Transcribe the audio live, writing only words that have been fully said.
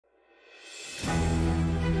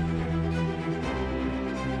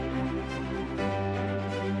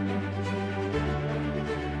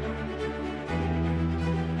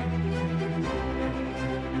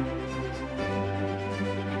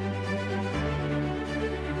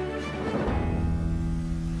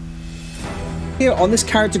here on this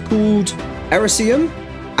character called Erosium,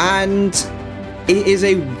 and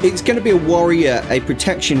it's going to be a warrior, a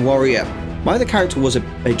protection warrior. My other character was a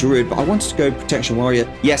druid, but I wanted to go protection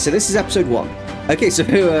warrior. Yeah, so this is episode 1. Okay, so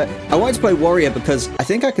I wanted to play warrior because I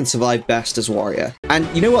think I can survive best as warrior. And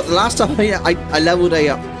you know what? The last time I leveled a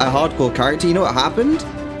hardcore character, you know what happened?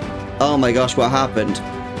 Oh my gosh, what happened?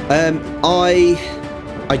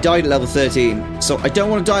 I died at level 13, so I don't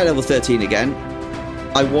want to die at level 13 again.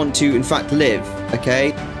 I want to, in fact, live,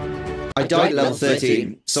 okay? I died at level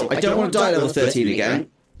 13, so I don't want to die at level 13 again.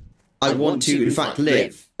 I want to, in fact,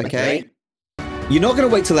 live, okay? You're not going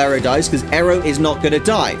to wait till Ero dies, because Ero is not going to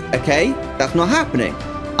die, okay? That's not happening.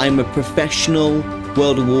 I'm a professional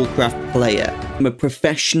World of Warcraft player. I'm a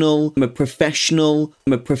professional.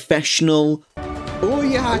 All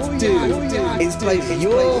you have to do is place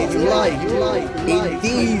your life in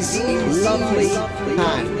these lovely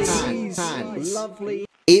hands.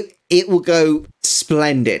 It will go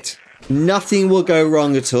splendid. Nothing will go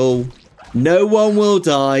wrong at all. No one will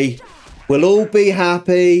die. We'll all be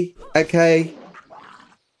happy. Okay?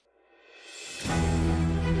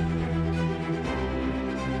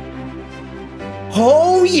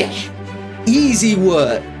 Oh yeah! Easy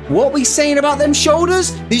work. What are we saying about them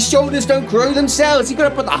shoulders? These shoulders don't grow themselves. You've got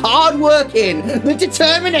to put the hard work in, the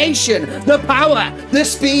determination, the power, the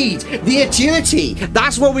speed, the agility.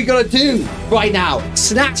 That's what we got to do right now.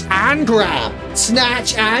 Snatch and grab.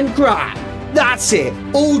 Snatch and grab. That's it.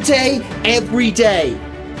 All day, every day.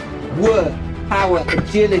 Work, power,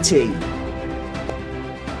 agility.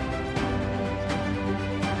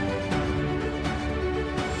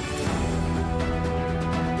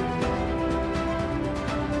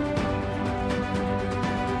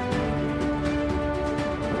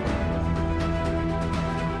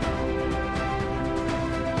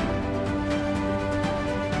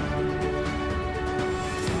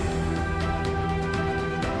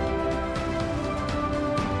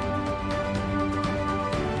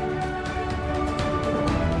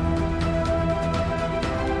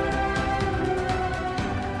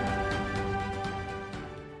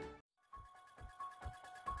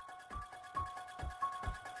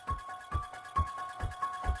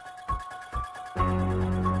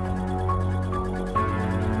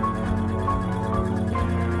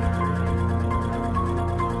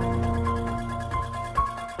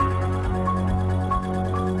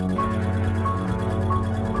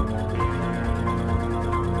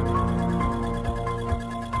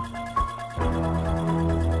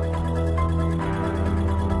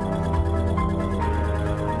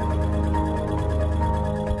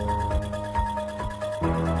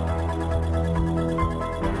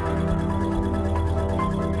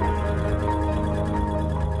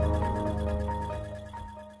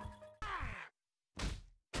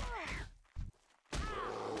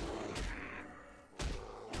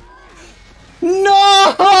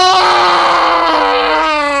 No!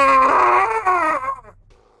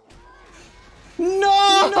 No!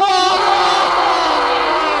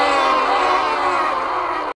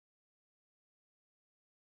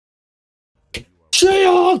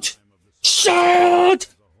 Shield! Shield!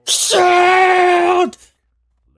 Shield!